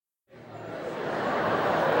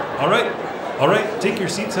All right, take your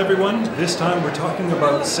seats, everyone. This time we're talking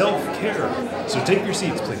about self-care. So take your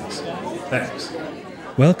seats, please. Thanks.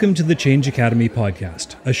 Welcome to the Change Academy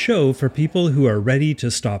podcast, a show for people who are ready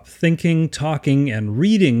to stop thinking, talking, and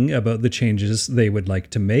reading about the changes they would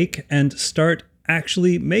like to make and start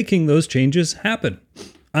actually making those changes happen.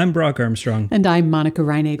 I'm Brock Armstrong. And I'm Monica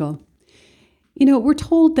Reinagel. You know, we're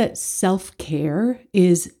told that self-care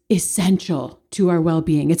is essential to our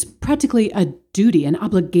well-being. It's practically a duty, an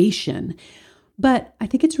obligation. But I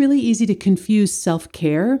think it's really easy to confuse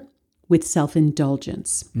self-care with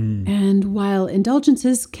self-indulgence. And while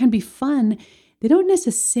indulgences can be fun, they don't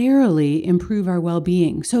necessarily improve our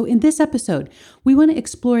well-being. So in this episode, we want to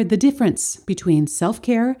explore the difference between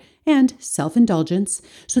self-care and self-indulgence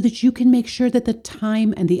so that you can make sure that the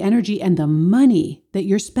time and the energy and the money that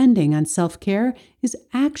you're spending on self-care is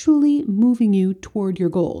actually moving you toward your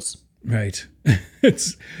goals. Right.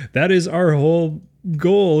 That is our whole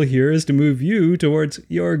goal here, is to move you towards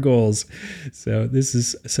your goals. So this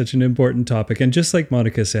is such an important topic. And just like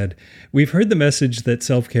Monica said, we've heard the message that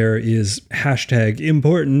self-care is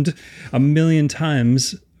 #important a million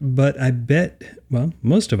times, but I bet, well,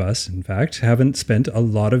 most of us, in fact, haven't spent a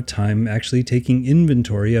lot of time actually taking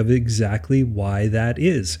inventory of exactly why that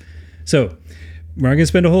is. So we're not going to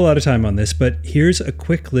spend a whole lot of time on this, but here's a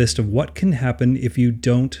quick list of what can happen if you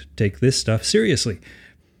don't take this stuff seriously.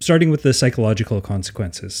 Starting with the psychological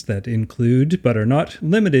consequences that include, but are not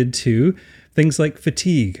limited to, things like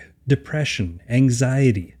fatigue, depression,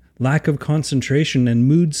 anxiety, lack of concentration, and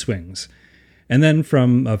mood swings. And then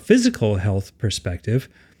from a physical health perspective,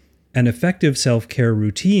 an effective self-care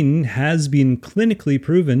routine has been clinically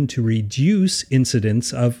proven to reduce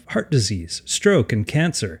incidence of heart disease, stroke, and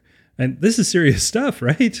cancer. And this is serious stuff,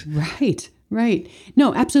 right? Right.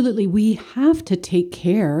 No, absolutely. We have to take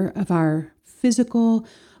care of our physical,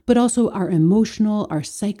 but also our emotional, our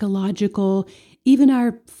psychological, even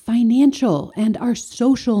our financial and our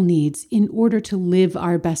social needs in order to live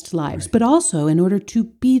our best lives, but also in order to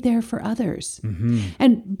be there for others.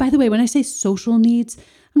 And by the way, when I say social needs,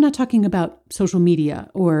 I'm not talking about social media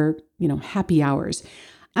or, happy hours.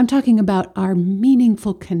 I'm talking about our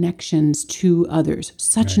meaningful connections to others,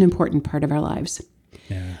 such an important part of our lives.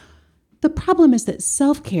 Yeah. The problem is that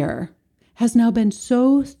self-care has now been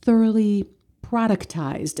so thoroughly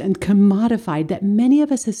productized and commodified that many of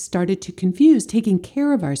us have started to confuse taking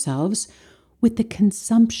care of ourselves with the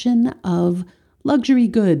consumption of luxury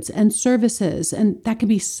goods and services. And that can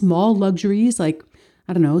be small luxuries like,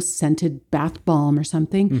 scented bath balm or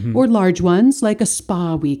something, or large ones like a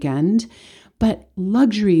spa weekend. But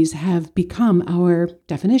luxuries have become our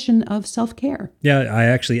definition of self-care. Yeah, I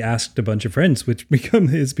actually asked a bunch of friends, which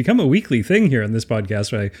has become a weekly thing here on this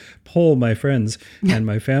podcast, where I poll my friends and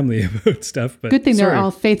my family about stuff. But good thing they're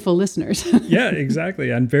all faithful listeners. Yeah,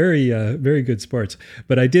 exactly. And very, very good sports.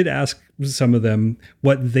 But I did ask some of them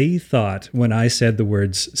what they thought when I said the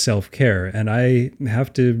words self-care. And I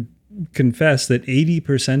have to confess that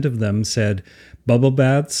 80% of them said bubble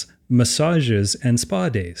baths, massages, and spa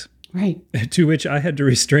days. Right. To which I had to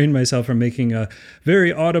restrain myself from making a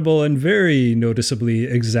very audible and very noticeably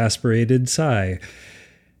exasperated sigh.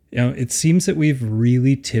 It seems that we've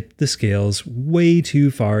really tipped the scales way too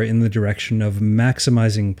far in the direction of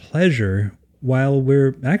maximizing pleasure while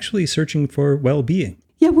we're actually searching for well-being.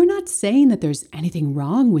 Yeah, we're not saying that there's anything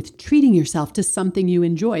wrong with treating yourself to something you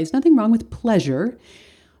enjoy. There's nothing wrong with pleasure,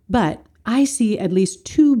 but I see at least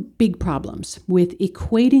two big problems with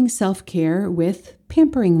equating self-care with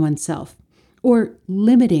pampering oneself or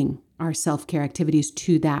limiting our self-care activities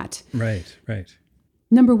to that. Right.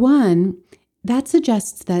 Number one, that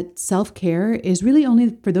suggests that self-care is really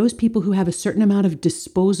only for those people who have a certain amount of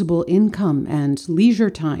disposable income and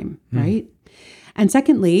leisure time, right? And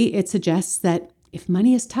secondly, it suggests that if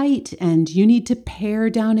money is tight and you need to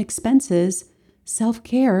pare down expenses,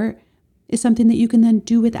 self-care is something that you can then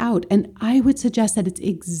do without. And I would suggest that it's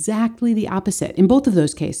exactly the opposite in both of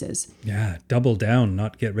those cases. Yeah, double down,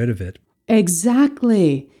 not get rid of it.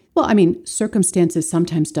 Exactly. Well, circumstances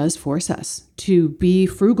sometimes does force us to be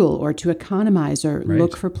frugal or to economize or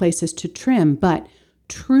look for places to trim. But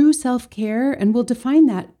true self-care, and we'll define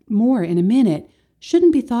that more in a minute,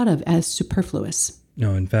 shouldn't be thought of as superfluous.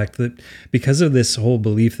 No, in fact, that because of this whole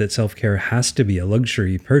belief that self-care has to be a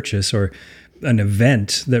luxury purchase or an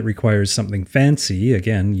event that requires something fancy,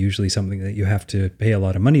 again, usually something that you have to pay a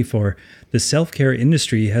lot of money for, the self-care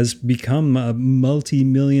industry has become a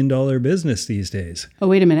multi-million-dollar business these days. Oh,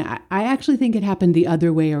 wait a minute. I actually think it happened the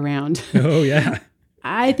other way around. Oh, yeah.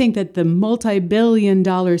 I think that the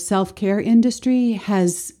multi-billion-dollar self-care industry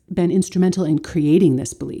has been instrumental in creating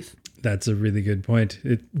this belief. That's a really good point.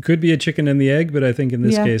 It could be a chicken and the egg, but I think in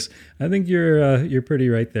this case, I think you're pretty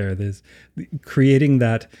right there. There's creating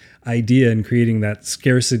that idea and creating that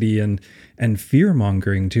scarcity and fear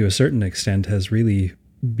mongering to a certain extent has really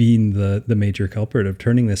been the major culprit of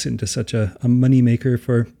turning this into such a moneymaker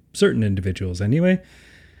for certain individuals anyway.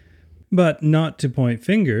 But not to point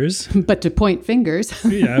fingers. But to point fingers.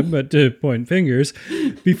 Yeah, but to point fingers.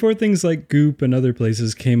 Before things like Goop and other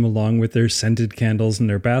places came along with their scented candles and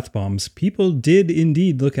their bath bombs, people did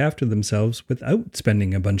indeed look after themselves without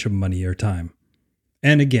spending a bunch of money or time.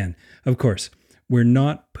 And again, of course, we're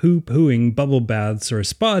not poo-pooing bubble baths or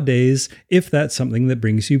spa days if that's something that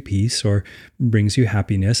brings you peace or brings you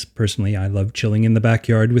happiness. Personally, I love chilling in the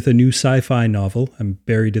backyard with a new sci-fi novel. I'm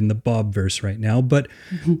buried in the Bobverse right now, but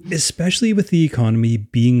especially with the economy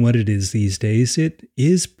being what it is these days, it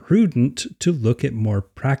is prudent to look at more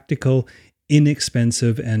practical,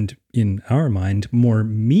 inexpensive, and in our mind, more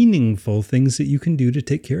meaningful things that you can do to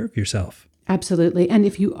take care of yourself. Absolutely. And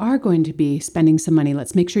if you are going to be spending some money,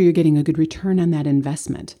 let's make sure you're getting a good return on that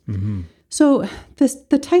investment. Mm-hmm. So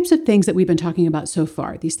the types of things that we've been talking about so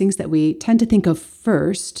far, these things that we tend to think of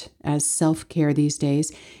first as self-care these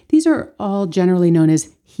days, these are all generally known as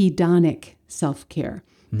hedonic self-care.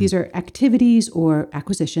 Mm. These are activities or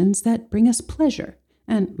acquisitions that bring us pleasure.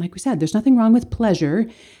 And like we said, there's nothing wrong with pleasure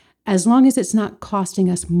as long as it's not costing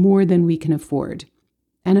us more than we can afford.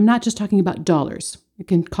 And I'm not just talking about dollars. It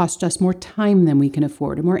can cost us more time than we can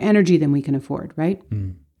afford or more energy than we can afford, right?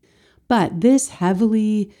 Mm. But this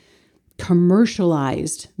heavily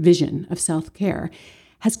commercialized vision of self-care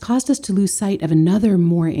has caused us to lose sight of another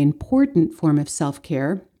more important form of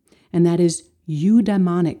self-care, and that is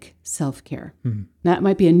eudaimonic self-care. Mm. That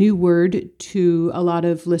might be a new word to a lot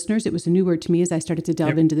of listeners. It was a new word to me as I started to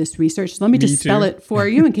delve into this research. So let me just spell it for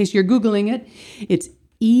you in case you're Googling it. It's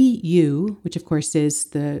EU, which of course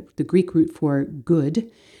is the Greek root for good,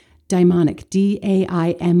 daimonic, D-A-I-M-O-N-I-C,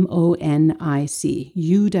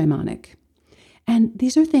 eudaimonic. And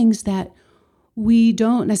these are things that we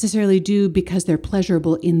don't necessarily do because they're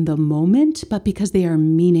pleasurable in the moment, but because they are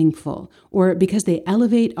meaningful or because they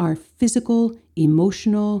elevate our physical,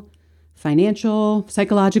 emotional, financial,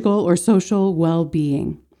 psychological, or social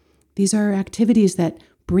well-being. These are activities that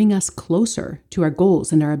bring us closer to our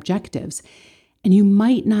goals and our objectives. And you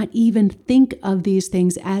might not even think of these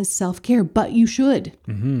things as self-care, but you should.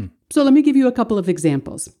 Mm-hmm. So let me give you a couple of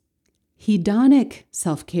examples. Hedonic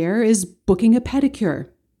self-care is booking a pedicure.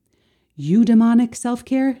 Eudaimonic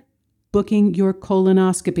self-care, booking your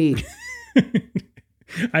colonoscopy.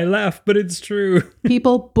 I laugh, but it's true.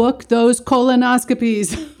 People book those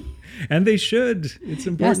colonoscopies. And they should. It's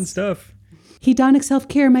important stuff. Hedonic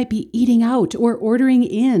self-care might be eating out or ordering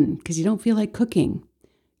in because you don't feel like cooking.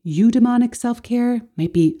 Eudaimonic self-care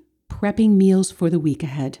might be prepping meals for the week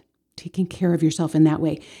ahead, taking care of yourself in that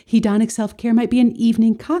way. Hedonic self-care might be an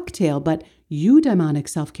evening cocktail, but eudaimonic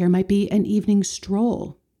self-care might be an evening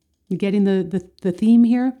stroll. You getting the theme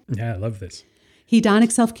here? Yeah, I love this.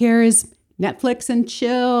 Hedonic self-care is Netflix and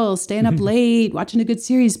chill, staying up late, watching a good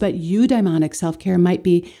series, but eudaimonic self-care might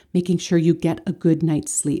be making sure you get a good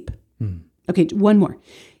night's sleep. Mm. Okay, one more.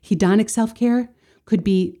 Hedonic self-care could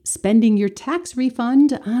be spending your tax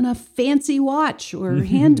refund on a fancy watch or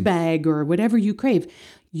handbag or whatever you crave.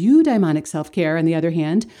 Eudaimonic self-care, on the other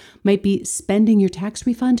hand, might be spending your tax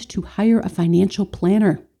refund to hire a financial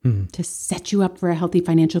planner to set you up for a healthy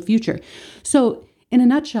financial future. So in a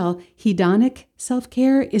nutshell, hedonic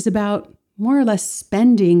self-care is about more or less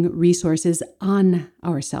spending resources on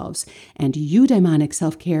ourselves. And eudaimonic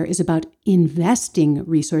self-care is about investing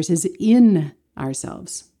resources in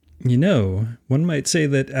ourselves. You know, one might say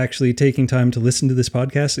that actually taking time to listen to this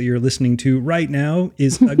podcast that you're listening to right now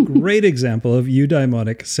is a great example of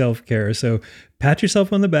eudaimonic self-care. So pat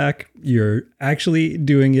yourself on the back. You're actually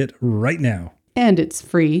doing it right now. And it's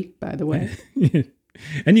free, by the way.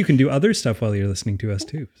 And you can do other stuff while you're listening to us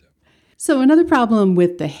too. So another problem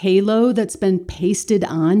with the halo that's been pasted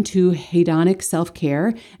on to hedonic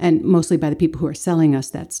self-care, and mostly by the people who are selling us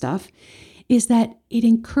that stuff, is that it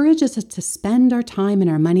encourages us to spend our time and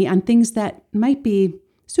our money on things that might be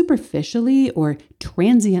superficially or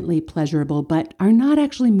transiently pleasurable, but are not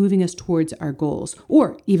actually moving us towards our goals.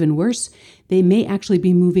 Or even worse, they may actually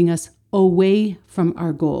be moving us away from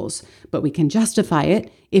our goals, but we can justify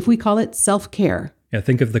it if we call it self-care. Yeah,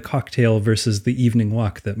 think of the cocktail versus the evening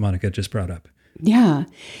walk that Monica just brought up. Yeah.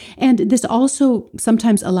 And this also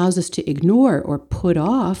sometimes allows us to ignore or put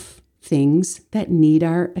off things that need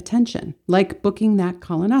our attention, like booking that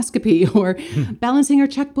colonoscopy or balancing our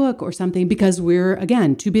checkbook or something, because we're,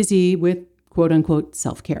 again, too busy with quote unquote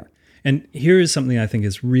self-care. And here is something I think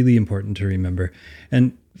is really important to remember.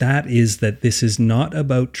 And that is that this is not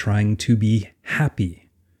about trying to be happy.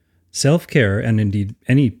 Self-care, and indeed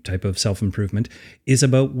any type of self-improvement, is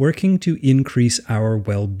about working to increase our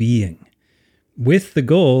well-being, with the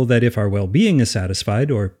goal that if our well-being is satisfied,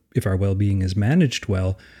 or if our well-being is managed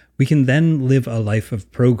well, we can then live a life of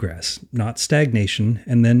progress, not stagnation,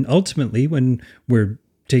 and then ultimately, when we're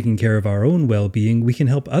taking care of our own well-being, we can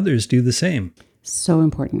help others do the same. So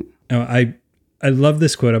important. Now, I love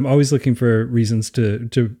this quote. I'm always looking for reasons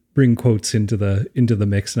to bring quotes into the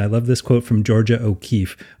mix, and I love this quote from Georgia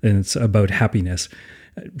O'Keeffe, and it's about happiness.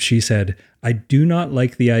 She said, "I do not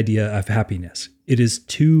like the idea of happiness. It is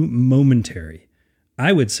too momentary.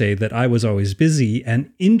 I would say that I was always busy and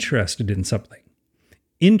interested in something.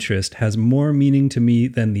 Interest has more meaning to me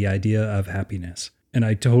than the idea of happiness." And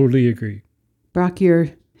I totally agree. Brock, your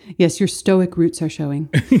stoic roots are showing.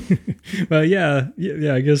 Well, yeah,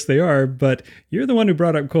 I guess they are, but you're the one who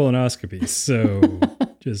brought up colonoscopies, so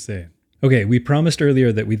just saying. Okay, we promised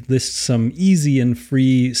earlier that we'd list some easy and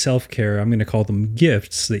free self-care, I'm going to call them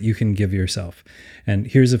gifts, that you can give yourself. And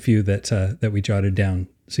here's a few that we jotted down.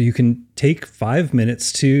 So you can take 5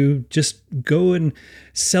 minutes to just go and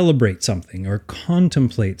celebrate something, or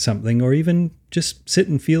contemplate something, or even just sit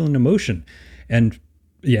and feel an emotion. And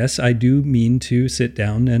yes, I do mean to sit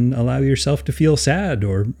down and allow yourself to feel sad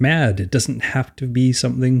or mad. It doesn't have to be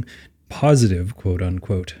something positive, quote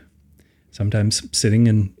unquote. Sometimes sitting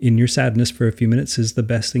in your sadness for a few minutes is the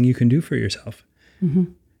best thing you can do for yourself. Mm-hmm.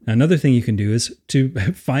 Another thing you can do is to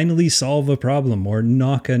finally solve a problem or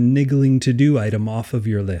knock a niggling to-do item off of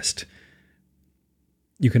your list.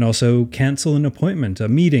 You can also cancel an appointment, a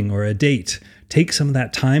meeting, or a date. Take some of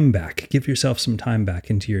that time back. Give yourself some time back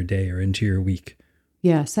into your day or into your week.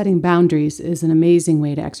 Yeah, setting boundaries is an amazing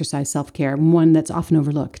way to exercise self-care, one that's often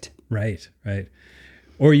overlooked. Right.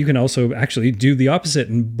 Or you can also actually do the opposite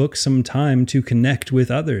and book some time to connect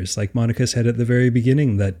with others. Like Monica said at the very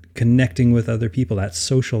beginning, that connecting with other people, that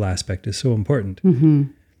social aspect is so important. Mm-hmm.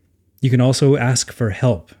 You can also ask for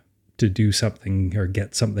help to do something or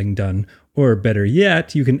get something done. Or better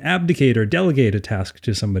yet, you can abdicate or delegate a task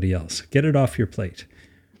to somebody else. Get it off your plate.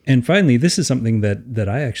 And finally, this is something that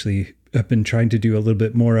I actually have been trying to do a little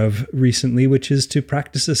bit more of recently, which is to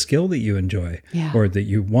practice a skill that you enjoy, or that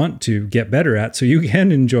you want to get better at so you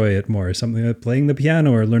can enjoy it more. Something like playing the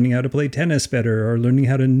piano, or learning how to play tennis better, or learning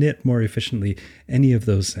how to knit more efficiently, any of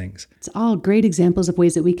those things. It's all great examples of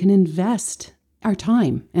ways that we can invest our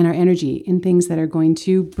time and our energy in things that are going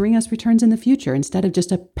to bring us returns in the future instead of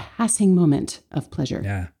just a passing moment of pleasure.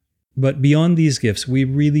 Yeah. But beyond these gifts, we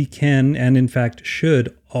really can, and in fact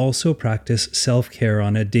should, also practice self-care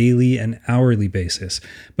on a daily and hourly basis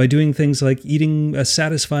by doing things like eating a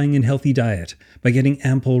satisfying and healthy diet, by getting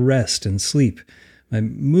ample rest and sleep, by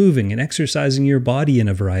moving and exercising your body in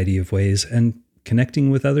a variety of ways, and connecting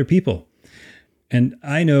with other people. And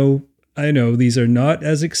I know these are not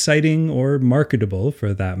as exciting or marketable,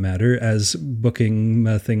 for that matter, as booking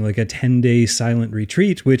a thing like a 10-day silent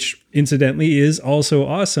retreat, which incidentally is also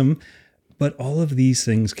awesome, but all of these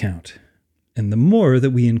things count. And the more that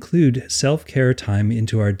we include self-care time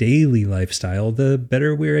into our daily lifestyle, the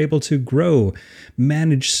better we're able to grow,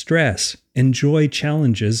 manage stress, enjoy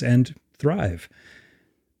challenges, and thrive.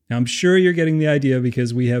 Now, I'm sure you're getting the idea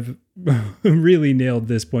because we have really nailed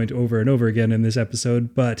this point over and over again in this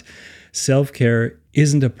episode, but self-care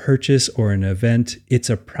isn't a purchase or an event. It's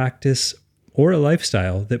a practice or a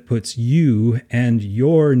lifestyle that puts you and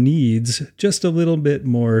your needs just a little bit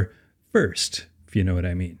more first, if you know what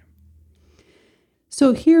I mean.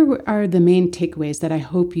 So here are the main takeaways that I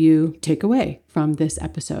hope you take away from this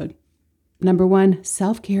episode. Number one,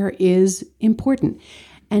 self-care is important.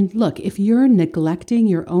 And look, if you're neglecting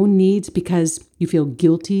your own needs because you feel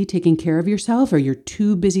guilty taking care of yourself, or you're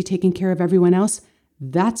too busy taking care of everyone else,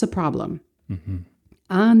 that's a problem. Mm-hmm.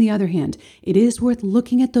 On the other hand, it is worth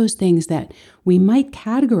looking at those things that we might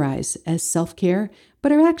categorize as self-care,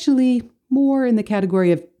 but are actually more in the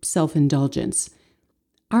category of self-indulgence.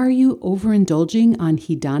 Are you overindulging on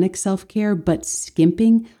hedonic self-care, but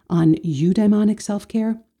skimping on eudaimonic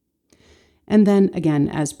self-care? And then again,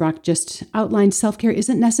 as Brock just outlined, self-care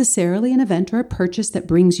isn't necessarily an event or a purchase that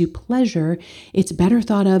brings you pleasure. It's better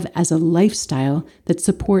thought of as a lifestyle that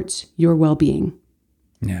supports your well-being.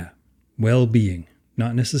 Yeah, well-being,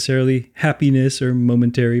 not necessarily happiness or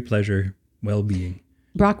momentary pleasure, well-being.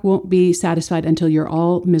 Brock won't be satisfied until you're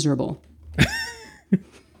all miserable.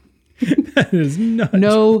 That is not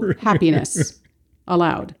no true. Happiness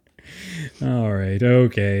allowed. All right,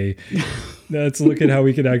 okay. Let's look at how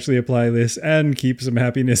we can actually apply this and keep some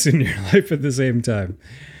happiness in your life at the same time.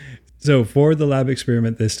 So for the lab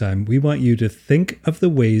experiment this time, we want you to think of the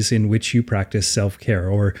ways in which you practice self-care,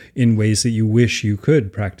 or in ways that you wish you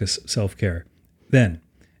could practice self-care. Then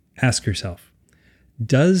ask yourself,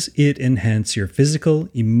 does it enhance your physical,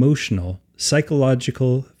 emotional,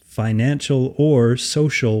 psychological, financial, or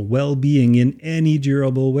social well-being in any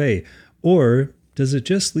durable way? Or does it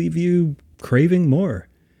just leave you craving more?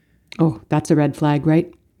 Oh, that's a red flag,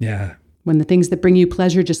 right? Yeah. When the things that bring you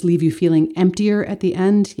pleasure just leave you feeling emptier at the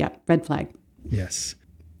end, yeah, red flag. Yes.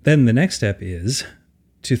 Then the next step is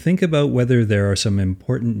to think about whether there are some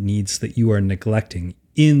important needs that you are neglecting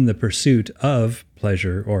in the pursuit of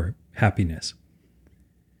pleasure or happiness.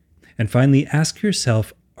 And finally, ask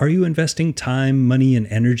yourself, are you investing time, money, and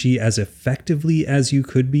energy as effectively as you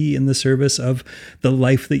could be in the service of the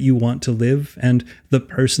life that you want to live and the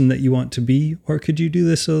person that you want to be? Or could you do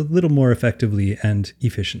this a little more effectively and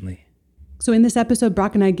efficiently? So in this episode,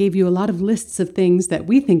 Brock and I gave you a lot of lists of things that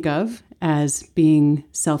we think of as being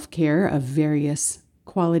self-care of various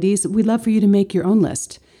qualities. We'd love for you to make your own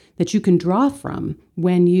list that you can draw from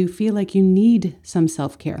when you feel like you need some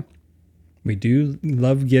self-care. We do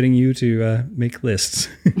love getting you to make lists.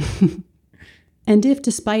 And if,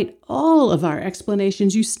 despite all of our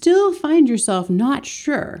explanations, you still find yourself not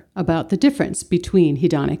sure about the difference between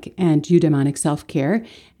hedonic and eudaimonic self-care,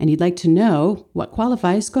 and you'd like to know what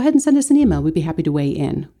qualifies, go ahead and send us an email. We'd be happy to weigh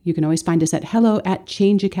in. You can always find us at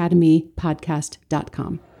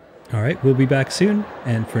hello@changeacademypodcast.com. All right, we'll be back soon.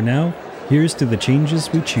 And for now, here's to the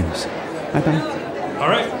changes we choose. Bye-bye. All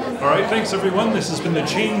right. Thanks, everyone. This has been the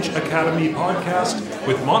Change Academy podcast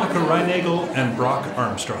with Monica Reinagel and Brock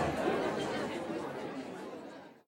Armstrong.